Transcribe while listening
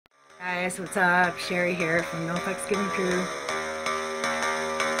guys, what's up? Sherry here from NFgC Giving Crew.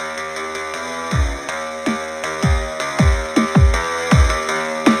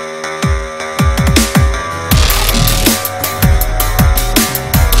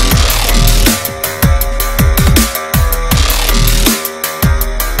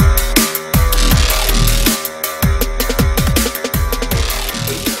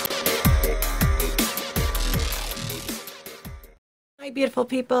 Hi beautiful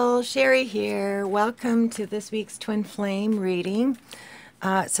people, Sherry here. Welcome to this week's Twin Flame reading.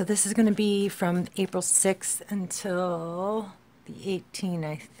 So this is going to be from April 6th until the 18th,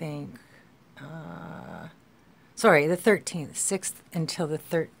 I think. Sorry, the 13th, 6th until the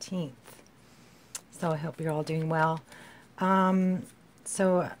 13th. So I hope you're all doing well.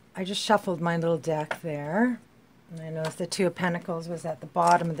 So I just shuffled my little deck there. And I noticed the Two of Pentacles was at the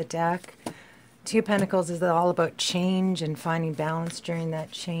bottom of the deck. Two of Pentacles is all about change and finding balance during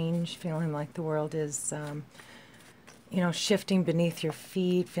that change, feeling like the world is, shifting beneath your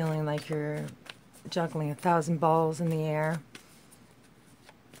feet, feeling like you're juggling 1,000 balls in the air.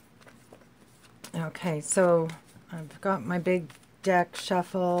 Okay, so I've got my big deck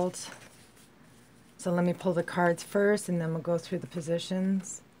shuffled. So let me pull the cards first, and then we'll go through the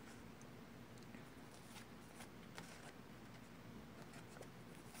positions.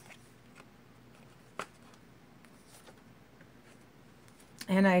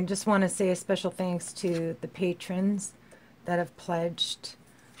 And I just want to say a special thanks to the patrons that have pledged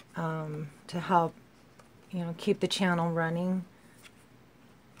to help, keep the channel running.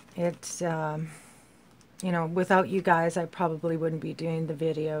 It's, without you guys, I probably wouldn't be doing the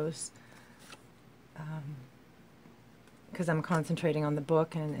videos because I'm concentrating on the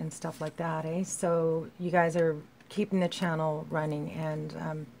book and stuff like that, eh? So you guys are keeping the channel running,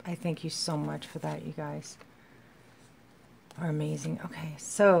 and I thank you so much for that, you guys. Are amazing. Okay,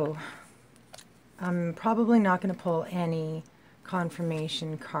 so I'm probably not going to pull any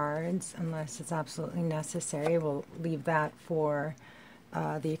confirmation cards unless it's absolutely necessary. We'll leave that for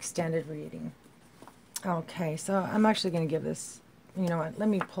the extended reading. Okay, so I'm actually going to give this, you know what, let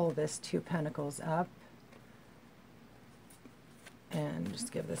me pull this Two of Pentacles up and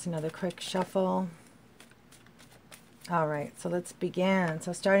just give this another quick shuffle. All right, so let's begin.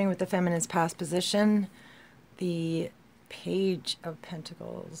 So starting with the Feminine's past position, the Page of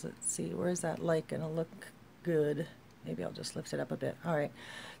Pentacles. Let's see, where is that light going to look good? Maybe I'll just lift it up a bit. All right,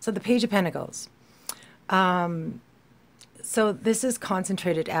 so the Page of Pentacles. So this is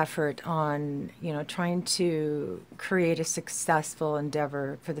concentrated effort on, trying to create a successful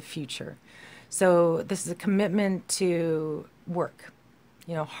endeavor for the future. So this is a commitment to work,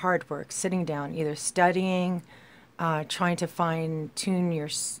 hard work, sitting down, either studying, trying to fine-tune your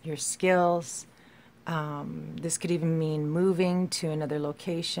skills. This could even mean moving to another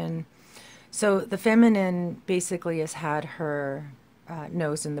location. So the feminine basically has had her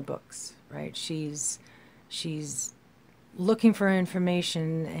nose in the books, right? She's looking for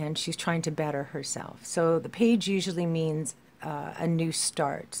information and she's trying to better herself. So the page usually means a new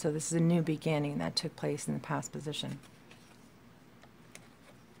start. So this is a new beginning that took place in the past position.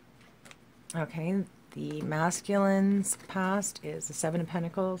 Okay, the masculine's past is the Seven of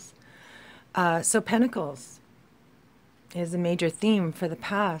Pentacles. So Pentacles is a major theme for the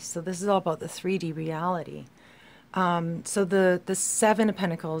past. So this is all about the 3D reality. So the Seven of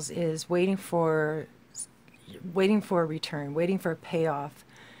Pentacles is waiting for a return, waiting for a payoff.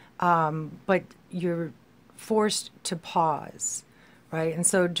 But you're forced to pause, right? And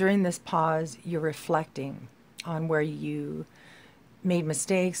so during this pause, you're reflecting on where you made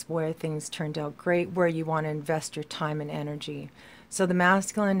mistakes, where things turned out great, where you want to invest your time and energy. So the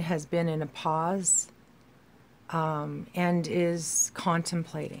masculine has been in a pause and is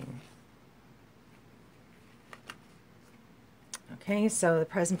contemplating. Okay, so the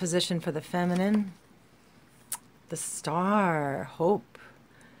present position for the feminine, the Star, hope.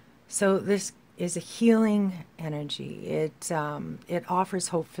 So this is a healing energy. It offers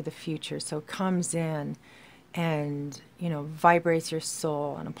hope for the future. So it comes in and, vibrates your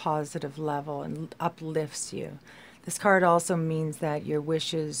soul on a positive level and uplifts you. This card also means that your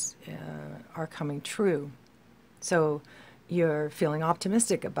wishes are coming true. So you're feeling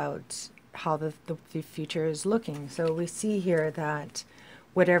optimistic about how the future is looking. So we see here that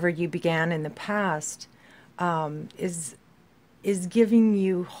whatever you began in the past is giving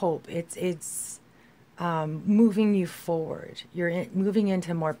you hope. It's moving you forward. You're moving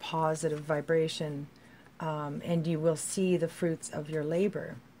into more positive vibration, and you will see the fruits of your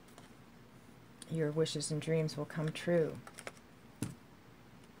labor. Your wishes and dreams will come true.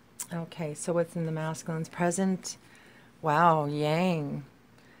 Okay, so what's in the masculine's present? Wow, Yang.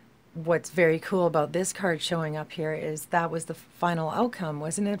 what's very cool about this card showing up here is that was the final outcome,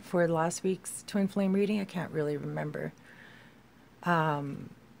 wasn't it, for last week's Twin Flame reading? I can't really remember.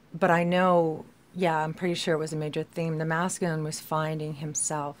 But I know, yeah, I'm pretty sure it was a major theme. The masculine was finding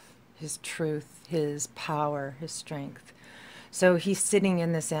himself, his truth, his power, his strength. So he's sitting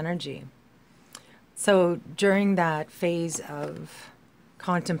in this energy. So during that phase of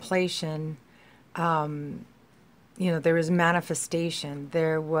contemplation, there was manifestation.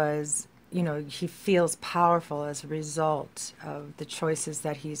 There was, he feels powerful as a result of the choices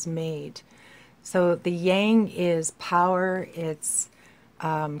that he's made. So the yang is power, it's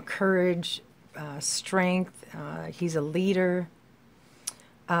courage, strength. He's a leader,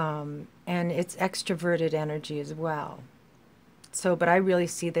 and it's extroverted energy as well. So, but I really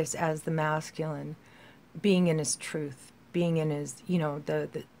see this as the masculine being in his truth, being in his,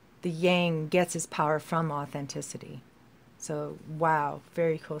 the yang gets his power from authenticity. So, wow,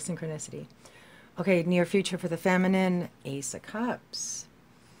 very cool synchronicity. Okay, near future for the feminine, Ace of Cups.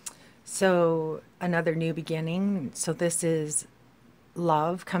 So, another new beginning. So, this is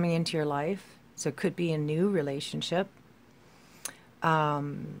love coming into your life. So, it could be a new relationship.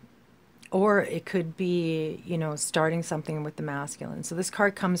 Or it could be, starting something with the masculine. So, this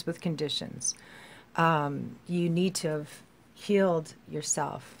card comes with conditions. You need to have healed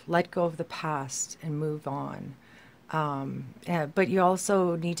yourself, let go of the past, and move on. But you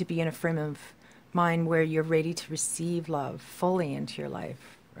also need to be in a frame of mind where you're ready to receive love fully into your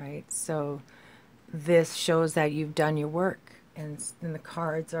life, right? So this shows that you've done your work, and the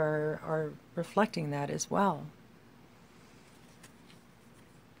cards are reflecting that as well.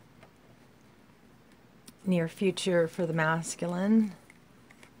 Near future for the masculine,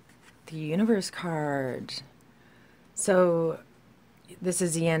 the Universe card. So this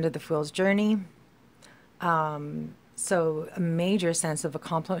is the end of the Fool's journey. So a major sense of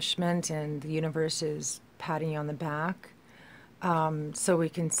accomplishment, and the universe is patting you on the back. So we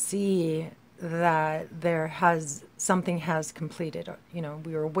can see that something has completed.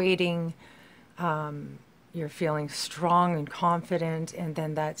 We were waiting. You're feeling strong and confident, and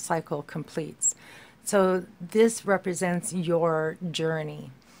then that cycle completes. So this represents your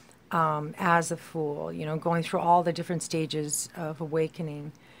journey. As a fool, going through all the different stages of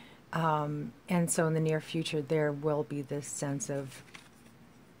awakening. And so in the near future, there will be this sense of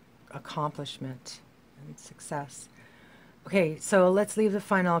accomplishment and success. Okay, so let's leave the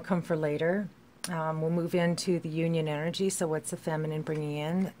final outcome for later. We'll move into the union energy. So what's the feminine bringing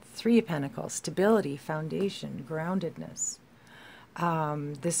in? Three of Pentacles, stability, foundation, groundedness.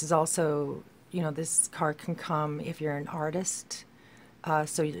 This is also, this card can come if you're an artist.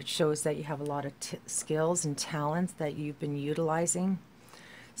 So it shows that you have a lot of skills and talents that you've been utilizing.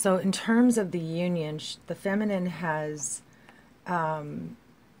 So in terms of the union, the feminine has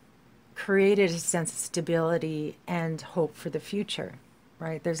created a sense of stability and hope for the future,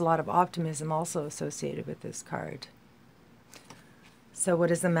 right? There's a lot of optimism also associated with this card. So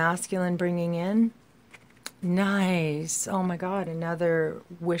what is the masculine bringing in? Nice. Oh my God, another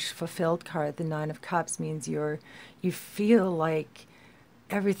wish fulfilled card. The Nine of Cups means you feel like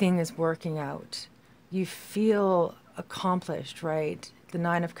everything is working out. You feel accomplished, right? The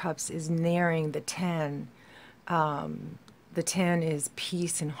Nine of Cups is nearing the 10. The 10 is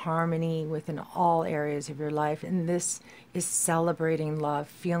peace and harmony within all areas of your life. And this is celebrating love,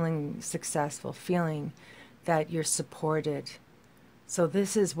 feeling successful, feeling that you're supported. So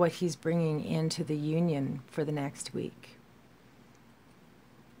this is what he's bringing into the union for the next week.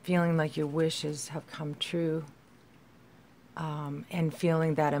 Feeling like your wishes have come true. And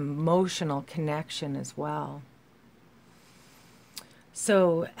feeling that emotional connection as well.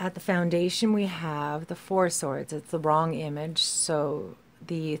 So at the foundation we have the Four Swords. It's the wrong image. So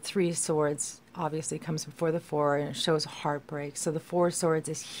the Three Swords obviously comes before the Four, and it shows heartbreak. So the Four Swords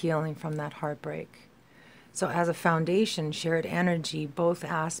is healing from that heartbreak. So as a foundation, shared energy, both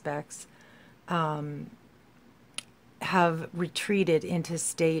aspects have retreated into a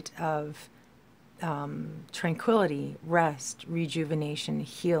state of tranquility, rest, rejuvenation,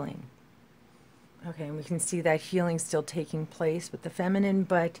 healing. Okay, and we can see that healing still taking place with the feminine,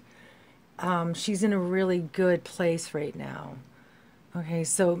 but she's in a really good place right now. Okay,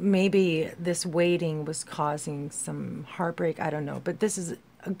 so maybe this waiting was causing some heartbreak. I don't know, but this is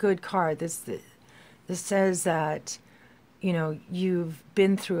a good card. This says that, you've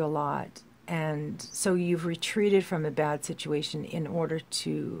been through a lot, and so you've retreated from a bad situation in order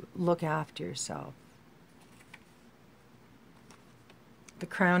to look after yourself. The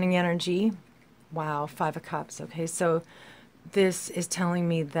crowning energy. Wow, Five of Cups. Okay, so this is telling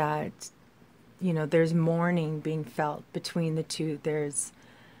me that, there's mourning being felt between the two. There's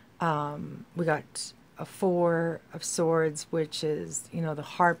We got a Four of Swords, which is, you know, the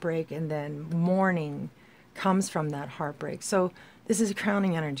heartbreak, and then mourning comes from that heartbreak. So this is a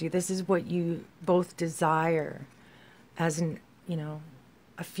crowning energy. This is what you both desire as an, you know,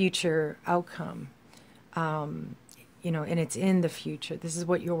 a future outcome. You know, and it's in the future. This is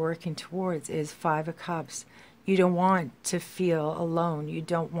what you're working towards, is Five of Cups. You don't want to feel alone. You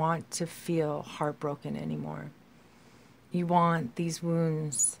don't want to feel heartbroken anymore. You want these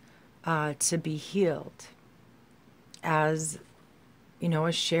wounds to be healed as, you know,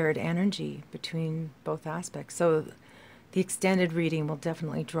 a shared energy between both aspects. So the extended reading will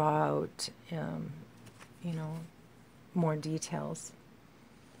definitely draw out, you know, more details.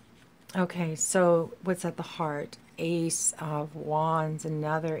 Okay, so what's at the heart? Ace of Wands,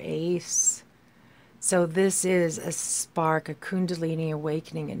 another ace. So this is a spark, a Kundalini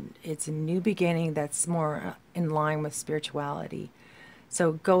awakening, and it's a new beginning that's more in line with spirituality.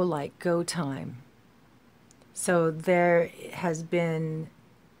 So go light, go time. So there has been,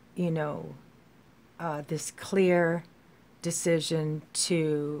 you know, this clear decision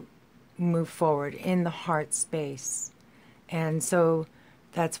to move forward in the heart space. And so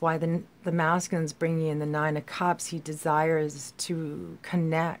that's why the masculine's bringing in the Nine of Cups. He desires to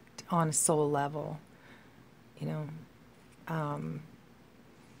connect on a soul level, you know.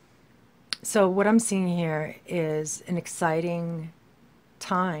 So what I'm seeing here is an exciting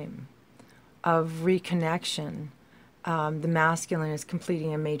time of reconnection. The masculine is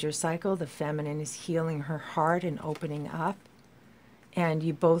completing a major cycle. The feminine is healing her heart and opening up. And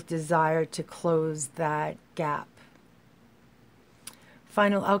you both desire to close that gap.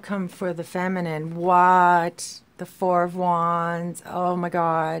 Final outcome for the feminine. What? The Four of Wands. Oh my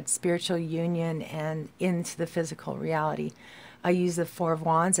God. Spiritual union and into the physical reality. I use the Four of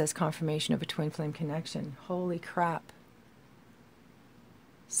Wands as confirmation of a twin flame connection. Holy crap.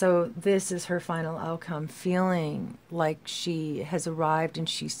 So this is her final outcome, feeling like she has arrived and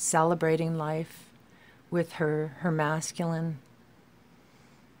she's celebrating life with her masculine.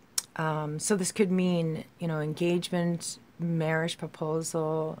 So this could mean, you know, engagement, marriage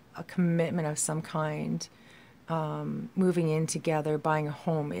proposal, a commitment of some kind, moving in together, buying a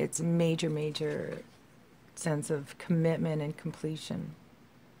home. It's a major, major sense of commitment and completion.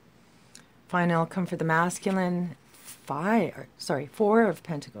 Final outcome for the masculine. Four of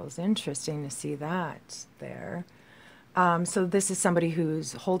Pentacles. Interesting to see that there. So this is somebody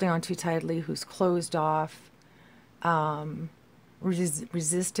who's holding on too tightly, who's closed off,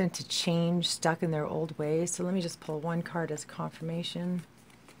 resistant to change, stuck in their old ways. So let me just pull one card as confirmation.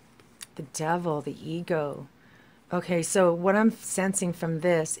 The Devil, the ego. Okay, so what I'm sensing from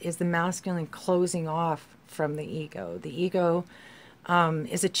this is the masculine closing off from the ego. The ego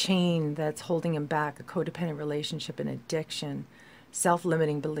is a chain that's holding him back, a codependent relationship, an addiction,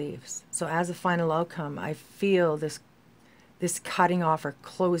 self-limiting beliefs. So as a final outcome, I feel this cutting off or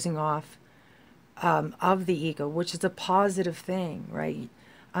closing off of the ego, which is a positive thing, right?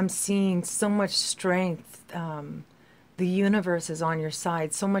 I'm seeing so much strength. The universe is on your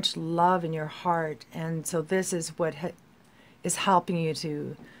side, so much love in your heart. And so this is what is helping you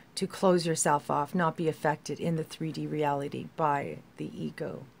to close yourself off, not be affected in the 3D reality by the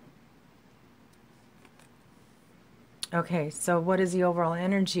ego. Okay, so what is the overall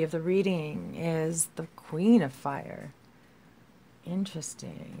energy of the reading? Is the Queen of Fire.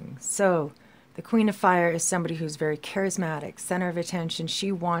 Interesting. So the Queen of Fire is somebody who's very charismatic, center of attention.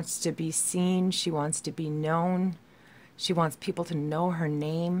 She wants to be seen. She wants to be known. She wants people to know her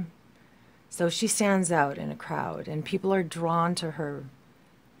name. So she stands out in a crowd, and people are drawn to her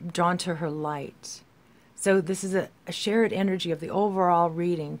light. So this is a shared energy of the overall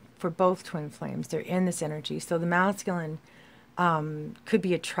reading for both twin flames. They're in this energy. So the masculine could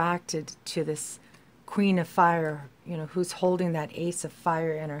be attracted to this Queen of Fire, you know, who's holding that Ace of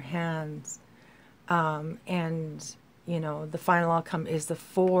Fire in her hands. And, you know, the final outcome is the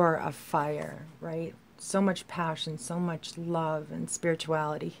Four of Fire, right? So much passion, so much love and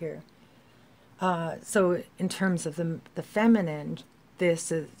spirituality here. So in terms of the feminine,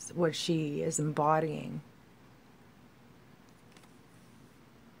 this is what she is embodying.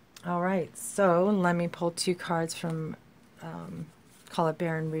 All right, so let me pull two cards from Call It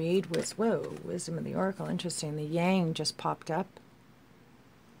Baron Reed. Whoa, Wisdom of the Oracle. Interesting. The Yang just popped up.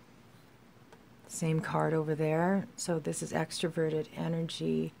 Same card over there. So this is extroverted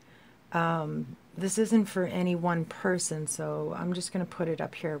energy. This isn't for any one person, so I'm just going to put it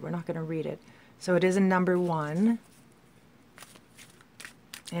up here. We're not going to read it. So it is a number 1.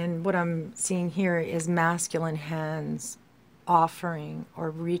 And what I'm seeing here is masculine hands offering or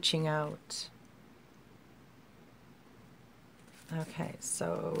reaching out. Okay,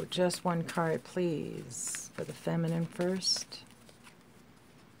 so just one card, please, for the feminine first.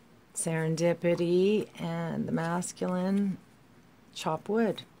 Serendipity, and the masculine, chop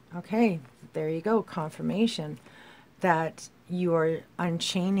wood. Okay, there you go, confirmation that you're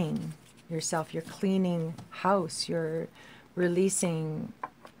unchaining yourself, you're cleaning house, you're releasing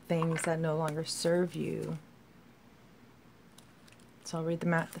things that no longer serve you. So I'll read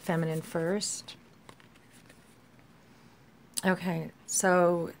the feminine first. Okay,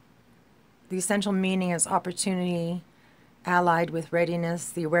 so the essential meaning is opportunity allied with readiness,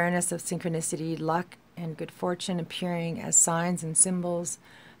 the awareness of synchronicity, luck, and good fortune appearing as signs and symbols,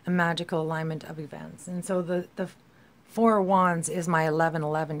 a magical alignment of events. And so the Four of Wands is my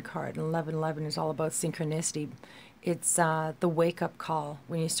 1111 card, and 1111 is all about synchronicity. It's the wake-up call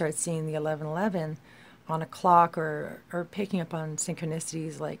when you start seeing the 1111 on a clock, or picking up on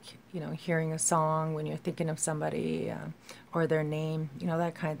synchronicities, like, you know, hearing a song when you're thinking of somebody, or their name, you know,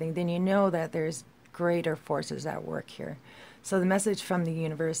 that kind of thing. Then you know that there's greater forces at work here. So the message from the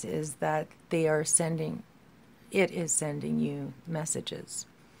universe is that they are sending, it is sending you messages.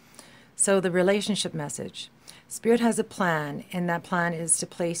 So the relationship message. Spirit has a plan, and that plan is to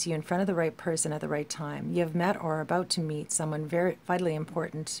place you in front of the right person at the right time. You have met or are about to meet someone very vitally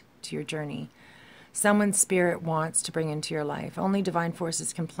important to your journey. Someone Spirit wants to bring into your life. Only divine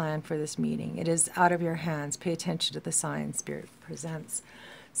forces can plan for this meeting. It is out of your hands. Pay attention to the signs Spirit presents.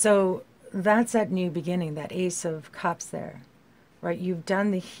 So that's that new beginning, that Ace of Cups there, right? You've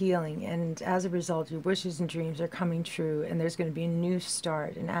done the healing, and as a result, your wishes and dreams are coming true, and there's going to be a new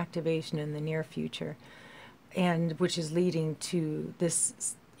start, an activation in the near future, and which is leading to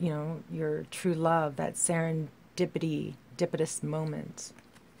this, you know, your true love, that serendipitous moment.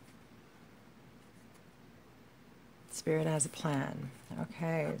 Spirit has a plan.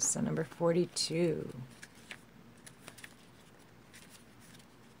 Okay, so number 42.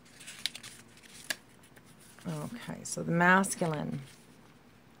 Okay, so the masculine,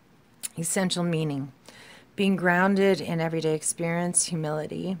 essential meaning, being grounded in everyday experience,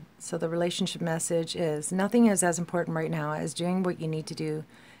 humility. So the relationship message is, nothing is as important right now as doing what you need to do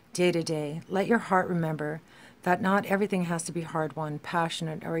day to day. Let your heart remember that not everything has to be hard-won,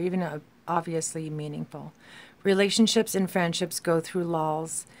 passionate, or even obviously meaningful. Relationships and friendships go through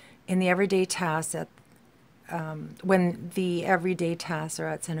lulls in the everyday tasks when the everyday tasks are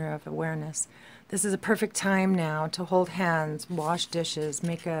at center of awareness. This is a perfect time now to hold hands, wash dishes,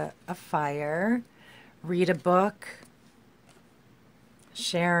 make a fire, read a book,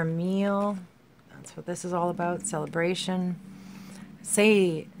 share a meal. That's what this is all about, celebration.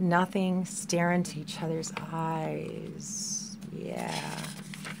 Say nothing, stare into each other's eyes. Yeah.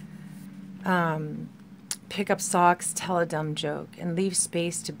 Pick up socks, tell a dumb joke, and leave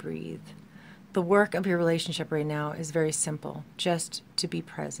space to breathe. The work of your relationship right now is very simple, just to be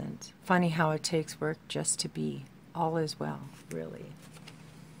present. Funny how it takes work just to be. All is well, really.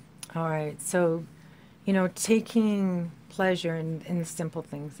 All right, so, you know, taking pleasure in the simple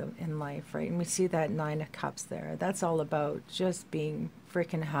things in life, right? And we see that 9 of Cups there. That's all about just being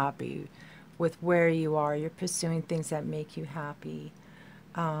freaking happy with where you are. You're pursuing things that make you happy.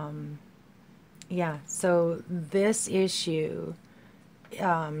 Yeah, so this issue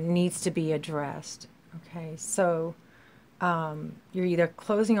needs to be addressed. Okay, so you're either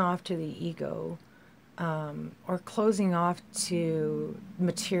closing off to the ego or closing off to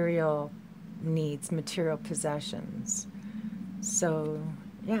material needs, material possessions. So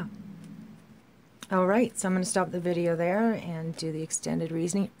yeah. All right, so I'm going to stop the video there and do the extended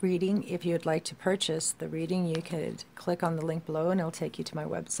reading. If you'd like to purchase the reading, you could click on the link below and it'll take you to my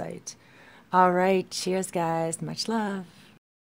website. All right, cheers guys, much love.